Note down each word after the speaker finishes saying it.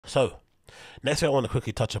So, next thing I want to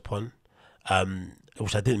quickly touch upon,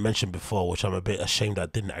 which I didn't mention before, which I'm a bit ashamed I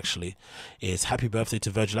didn't actually, is happy birthday to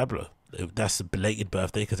Virgil Abloh. That's a belated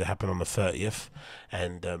birthday because it happened on the 30th.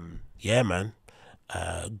 And yeah, man,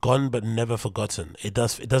 gone but never forgotten. It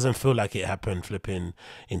doesn't feel like it happened flipping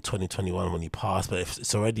in 2021 when he passed, but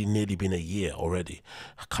it's already nearly been a year already,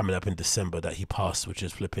 coming up in December, that he passed, which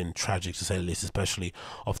is flipping tragic to say the least, especially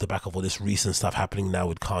off the back of all this recent stuff happening now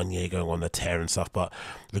with Kanye going on the tear and stuff. But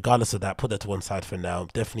regardless of that, put that to one side for now.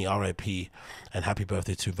 Definitely RIP and happy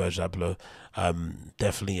birthday to Virgil Abloh.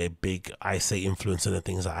 Definitely a big, I say, influence in the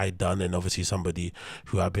things that I done, and obviously somebody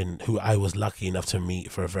who I was lucky enough to meet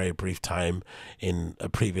for a very brief time in a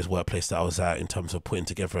previous workplace that I was at, in terms of putting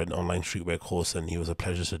together an online streetwear course, and he was a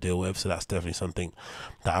pleasure to deal with. So that's definitely something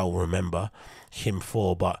that I'll remember him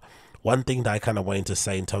for. But one thing that I kind of wanted to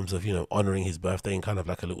say in terms of, honoring his birthday and kind of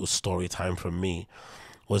like a little story time from me,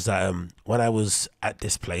 was that when I was at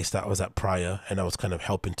this place that I was at prior, and I was kind of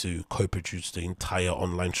helping to co-produce the entire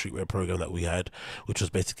online streetwear program that we had, which was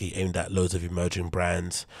basically aimed at loads of emerging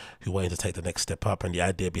brands who wanted to take the next step up. And the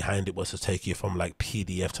idea behind it was to take you from like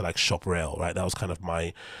PDF to like shop rail, right? That was kind of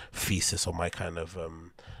my thesis, or my kind of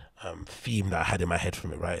theme that I had in my head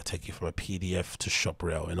from it, right? Take you from a PDF to shop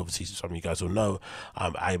rail. And obviously some of you guys will know,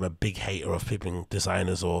 I'm a big hater of flipping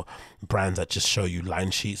designers or brands that just show you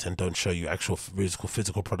line sheets and don't show you actual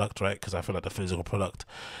physical product, right? Because I feel like the physical product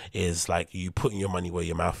is like you putting your money where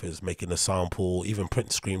your mouth is, making a sample, even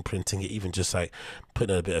screen printing it, even just like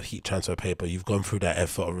putting a bit of heat transfer paper. You've gone through that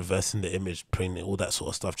effort of reversing the image, printing, all that sort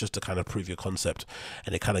of stuff, just to kind of prove your concept.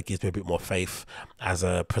 And it kind of gives me a bit more faith as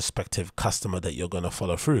a prospective customer that you're going to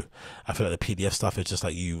follow through. I feel like the PDF stuff is just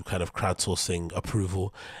like you kind of crowdsourcing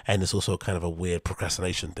approval, and it's also kind of a weird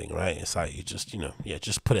procrastination thing, right? It's like you just,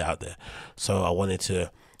 just put it out there. So I wanted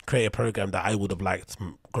to create a program that I would have liked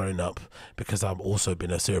growing up, because I've also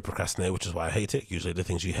been a serial procrastinator, which is why I hate it. Usually the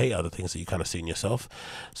things you hate are the things that you kind of see in yourself.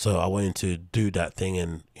 So I wanted to do that thing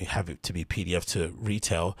and have it to be PDF to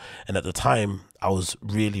retail. And at the time, I was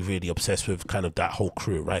really, really obsessed with kind of that whole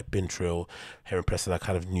crew, right? Bintrill, Heron Preston, I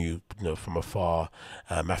kind of knew, from afar,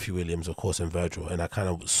 Matthew Williams, of course, and Virgil. And I kind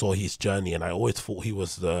of saw his journey, and I always thought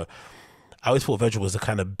Virgil was the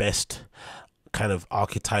kind of best kind of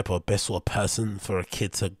archetype or best sort of person for a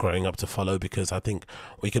kid to growing up to follow, because I think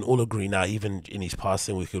we can all agree now, even in his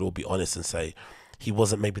passing, we could all be honest and say he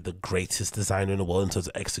wasn't maybe the greatest designer in the world in terms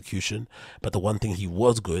of execution, but the one thing he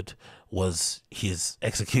was good was his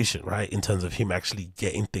execution, right? In terms of him actually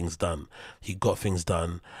getting things done. He got things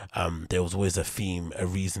done. There was always a theme, a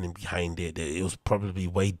reasoning behind it. It was probably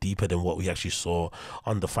way deeper than what we actually saw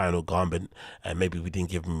on the final garment, and maybe we didn't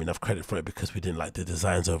give him enough credit for it because we didn't like the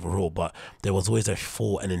designs overall, but there was always a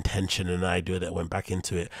thought, an intention, an idea that went back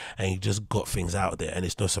into it, and he just got things out there. And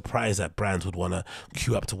it's no surprise that brands would want to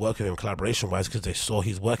queue up to work with him collaboration wise, because they saw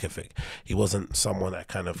his work ethic. He wasn't someone that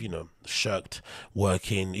kind of, shirked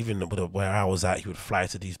working. Even where I was at, he would fly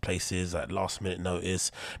to these places at last minute notice,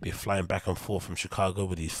 be flying back and forth from Chicago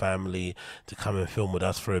with his family to come and film with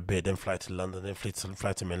us for a bit, then fly to London, then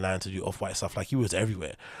fly to Milan to do off-white stuff. Like, he was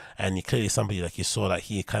everywhere. And he clearly somebody, like, you saw, like,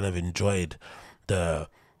 he kind of enjoyed the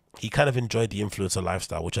influencer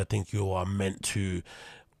lifestyle, which I think you are meant to,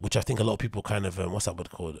 which I think a lot of people kind of, what's that word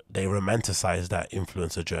called? They romanticize that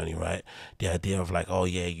influencer journey, right? The idea of like, oh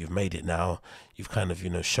yeah, you've made it now. You've kind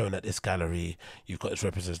of, shown at this gallery. You've got this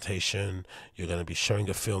representation. You're going to be showing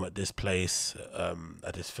a film at this place,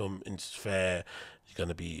 at this film fair. You're going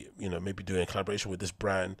to be, maybe doing a collaboration with this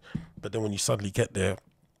brand. But then when you suddenly get there,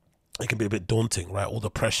 it can be a bit daunting, right? All the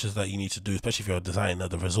pressures that you need to do, especially if you're a designer,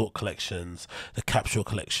 the resort collections, the capsule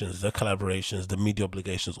collections, the collaborations, the media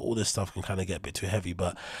obligations, all this stuff can kind of get a bit too heavy.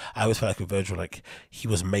 But I always felt like with Virgil, like, he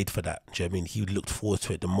was made for that. Do you know what I mean? He looked forward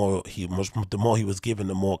to it. The more he was given,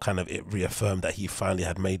 the more kind of it reaffirmed that he finally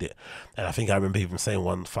had made it. And I think I remember even saying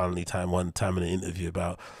one time in an interview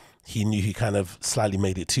about, he knew he kind of slightly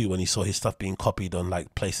made it too when he saw his stuff being copied on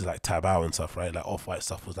like places like Taobao and stuff, right? Like Off-White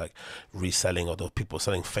stuff was like reselling, or those people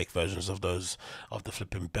selling fake versions of the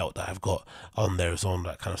flipping belt that I've got on there is on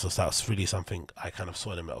that kind of stuff. So that's really something I kind of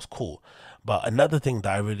saw in him that was cool. But another thing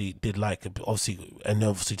that I really did like, obviously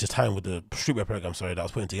just tying with the streetwear program, that I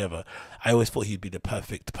was putting together, I always thought he'd be the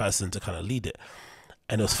perfect person to kind of lead it.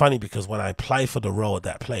 And it was funny because when I applied for the role at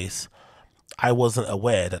that place, I wasn't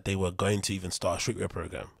aware that they were going to even start a streetwear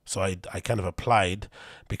program. So I kind of applied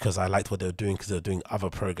because I liked what they were doing, because they were doing other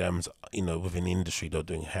programs, within the industry. They were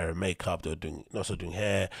doing hair and makeup. They were also doing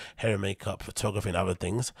hair and makeup, photography and other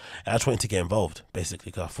things. And I just wanted to get involved,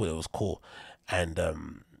 basically, because I thought it was cool. And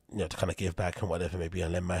to kind of give back and whatever, maybe,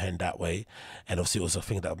 and lend my hand that way. And obviously it was a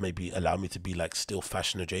thing that maybe allowed me to be like still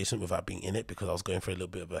fashion adjacent without being in it, because I was going for a little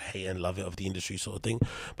bit of a hate and love it of the industry sort of thing,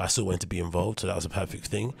 but I still wanted to be involved. So that was a perfect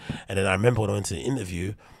thing. And then I remember when I went to the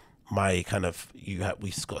interview, my kind of we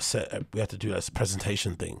had to do this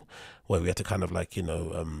presentation thing where we had to kind of like,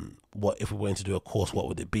 what if we were to do a course, what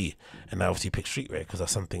would it be? And I obviously picked streetwear because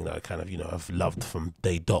that's something that I kind of I've loved from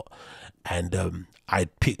day dot. And I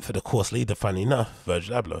picked for the course leader, funny enough,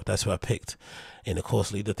 Virgil Abloh. That's who I picked in the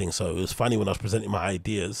course leader thing. So it was funny when I was presenting my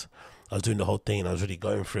ideas, I was doing the whole thing, and I was really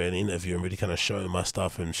going through an interview and really kind of showing my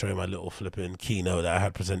stuff and showing my little flipping keynote that I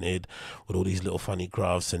had presented with all these little funny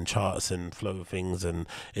graphs and charts and flow things and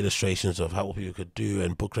illustrations of how people could do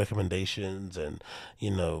and book recommendations and,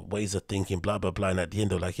 ways of thinking, blah, blah, blah. And at the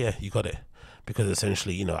end, they're like, yeah, you got it. Because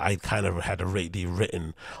essentially, I kind of had already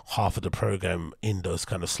written half of the program in those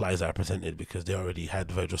kind of slides I presented, because they already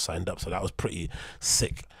had Virgil signed up. So that was pretty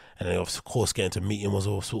sick. And then, of course, getting to meet him was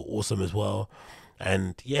also awesome as well.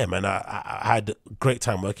 And yeah, man, I had a great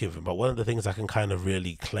time working with him. But one of the things I can kind of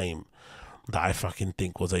really claim that I fucking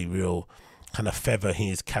think was a real kind of feather in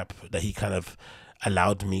his cap that he kind of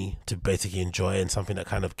allowed me to basically enjoy, and something that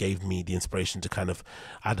kind of gave me the inspiration to kind of,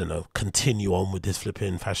 I don't know, continue on with this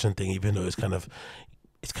flipping fashion thing, even though it's kind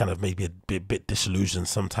of maybe a bit disillusioned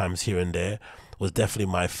sometimes here and there, was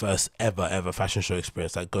definitely my first ever fashion show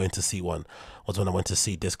experience. Like going to see one was when I went to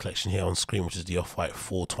see this collection here on screen, which is the Off-White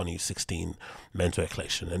Fall 2016 menswear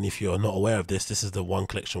collection. And if you're not aware of this, this is the one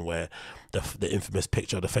collection where the infamous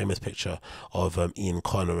picture, the famous picture of Ian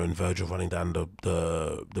Connor and Virgil running down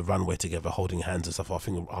the runway together, holding hands and stuff, I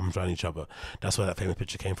think arms around each other. That's where that famous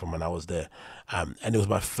picture came from when I was there. And it was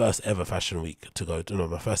my first ever fashion week to go,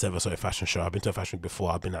 my first ever fashion show. I've been to a fashion week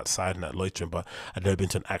before, I've been outside and at loitering, but I'd never been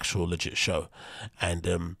to an actual legit show.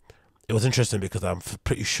 And it was interesting because I'm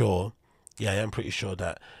pretty sure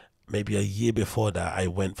that maybe a year before that I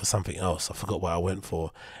went for something else. I forgot what I went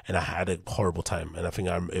for, and I had a horrible time. And I think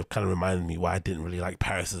it kind of reminded me why I didn't really like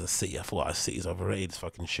Paris as a city. I thought a city's overrated, it's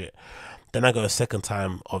fucking shit. Then I go a second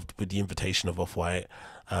time with the invitation of Off-White.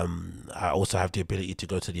 I also have the ability to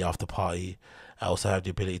go to the after party. I also have the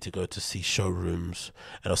ability to go to see showrooms,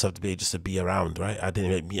 and also have the ability just to be around, right? I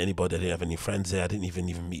didn't meet anybody. I didn't have any friends there. I didn't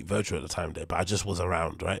even meet Virgil at the time there, but I just was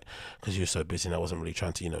around, right? Because you were so busy and I wasn't really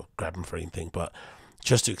trying to, grab him for anything. But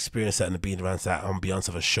just to experience that and being around that ambiance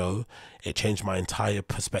of a show, it changed my entire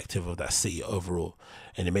perspective of that city overall,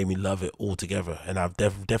 and it made me love it altogether. And I've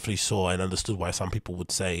definitely saw and understood why some people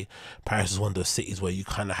would say Paris is one of those cities where you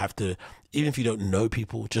kind of have to, even if you don't know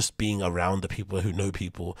people, just being around the people who know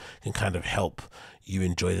people can kind of help you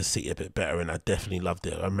enjoy the city a bit better. And I definitely loved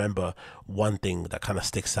it. I remember one thing that kind of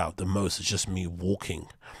sticks out the most is just me walking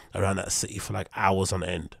around that city for like hours on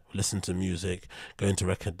end, listening to music, going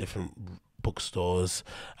to different bookstores,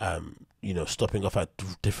 stopping off at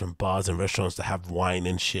different bars and restaurants to have wine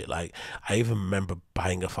and shit. Like, I even remember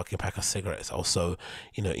buying a fucking pack of cigarettes. I was so,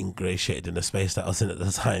 ingratiated in the space that I was in at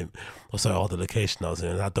the time, also all the location I was in,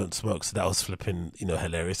 and I don't smoke, so that was flipping,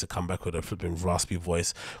 hilarious to come back with a flipping raspy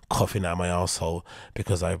voice, coughing out my asshole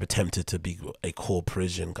because I've attempted to be a cool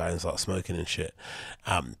Parisian guy and start smoking and shit.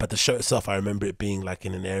 But the show itself, I remember it being like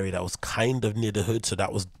in an area that was kind of near the hood, so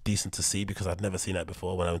that was decent to see because I'd never seen that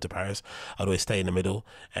before. When I went to Paris, I'd always stay in the middle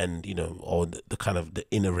and, or the kind of the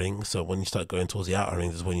inner ring. So when you start going towards the outer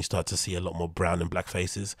rings is when you start to see a lot more brown and black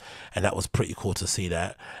faces, and that was pretty cool to see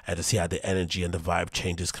that, and to see how the energy and the vibe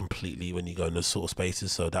changes completely when you go in those sort of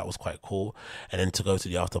spaces. So that was quite cool. And then to go to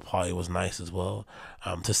the after party was nice as well.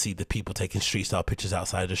 To see the people taking street style pictures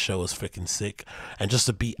outside the show was freaking sick, and just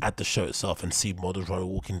to be at the show itself and see models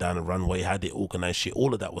walking down the runway, how they organized shit,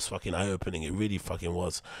 all of that was fucking eye-opening. It really fucking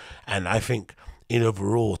was. And I think in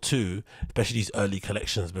overall too, especially these early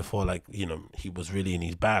collections before, like, he was really in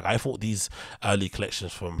his bag, I thought these early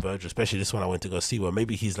collections from Virgil, especially this one I went to go see, were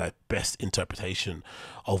maybe his like best interpretation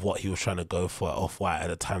of what he was trying to go for Off-White at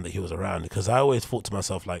the time that he was around. Because I always thought to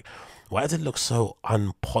myself, like, why does it look so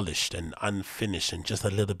unpolished and unfinished and just a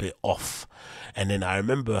little bit off? And then I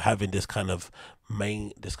remember having this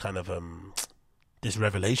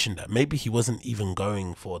revelation that maybe he wasn't even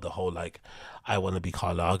going for the whole, like, I want to be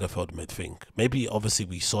Karl Lagerfeld mid thing. Maybe obviously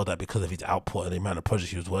we saw that because of his output and the amount of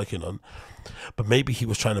projects he was working on, but maybe he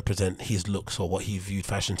was trying to present his looks or what he viewed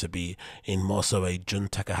fashion to be in more so a Jun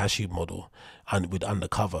Takahashi model, and with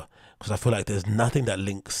Undercover, because I feel like there's nothing that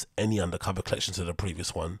links any Undercover collection to the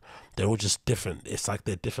previous one. They're all just different. It's like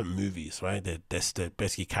they're different movies, right? They're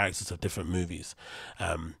basically characters of different movies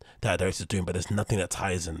that directors are doing, but there's nothing that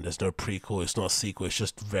ties in. There's no prequel, it's not a sequel, it's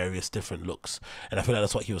just various different looks. And I feel like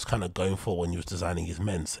that's what he was kind of going for when he was designing his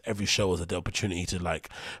men's. Every show was the opportunity to like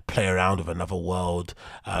play around with another world,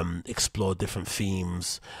 explore different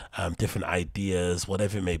themes, different ideas,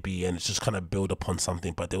 whatever it may be, and it's just kind of build upon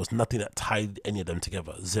something. But there was nothing that tied any of them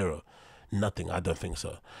together. Zero. Nothing. I don't think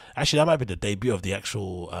so. Actually, that might be the debut of the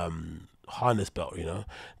actual harness belt, you know,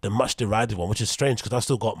 the much derided one, which is strange because I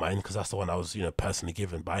still got mine because that's the one I was, you know, personally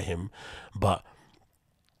given by him. But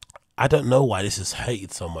I don't know why this is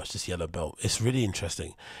hated so much, this yellow belt. It's really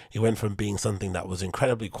interesting. It went from being something that was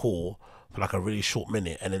incredibly cool for like a really short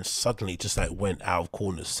minute, and then suddenly just like went out of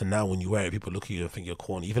corners. So now when you wear it, people look at you and think you're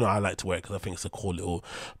corny, even though I like to wear it because I think it's a cool little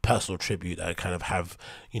personal tribute that I kind of have,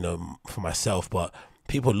 you know, for myself. But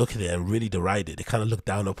people look at it and really deride it. They kind of look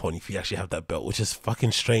down upon you if you actually have that belt, which is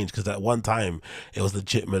fucking strange because at one time it was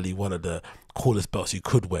legitimately one of the coolest belts you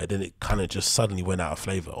could wear. Then it kind of just suddenly went out of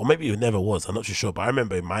flavor, or maybe it never was. I'm not too sure, but I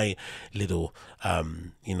remember in my little,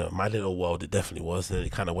 you know, my little world, it definitely was. And then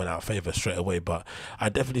it kind of went out of favor straight away. But I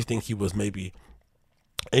definitely think he was maybe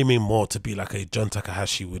aiming more to be like a John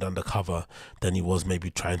Takahashi with Undercover than he was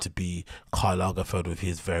maybe trying to be Karl Lagerfeld with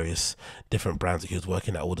his various different brands that he was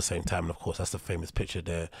working at all the same time. And of course, that's the famous picture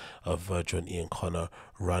there of Virgil and Ian Connor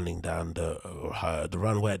running down the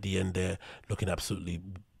runway at the end there, looking absolutely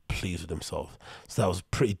pleased with himself. So that was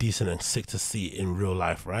pretty decent and sick to see in real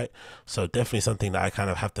life, right? So definitely something that I kind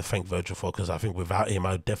of have to thank Virgil for, because I think without him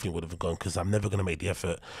I definitely would have gone, because I'm never going to make the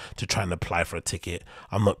effort to try and apply for a ticket.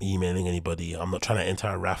 I'm not emailing anybody, I'm not trying to enter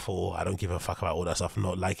a raffle, I don't give a fuck about all that stuff. I'm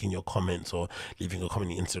not liking your comments or leaving a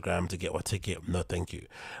comment on Instagram to get a ticket. No thank you.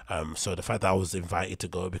 So the fact that I was invited to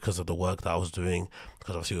go because of the work that I was doing,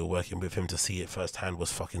 because obviously we were working with him, to see it firsthand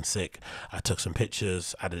was fucking sick. I took some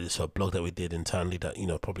pictures, added it to a blog that we did internally that, you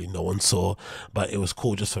know, probably no one saw, but it was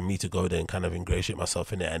cool just for me to go there and kind of ingratiate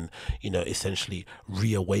myself in it and, you know, essentially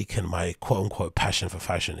reawaken my quote unquote passion for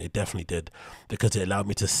fashion. It definitely did, because it allowed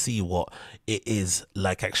me to see what it is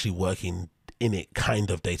like actually working in it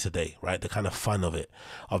kind of day to day, right? The kind of fun of it,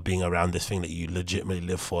 of being around this thing that you legitimately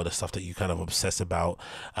live for, the stuff that you kind of obsess about,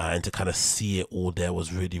 and to kind of see it all there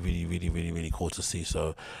was really, really, really, really, really cool to see.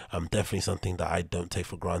 So definitely something that I don't take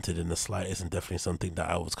for granted in the slightest, and definitely something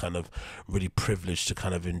that I was kind of really privileged to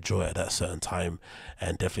kind of enjoy at that certain time,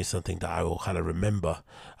 and definitely something that I will kind of remember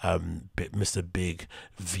Mr. Big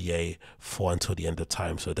VA for until the end of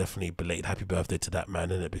time. So definitely belated happy birthday to that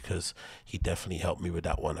man, in it, because he definitely helped me with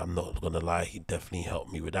that one. I'm not gonna lie, he definitely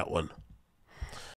helped me with that one.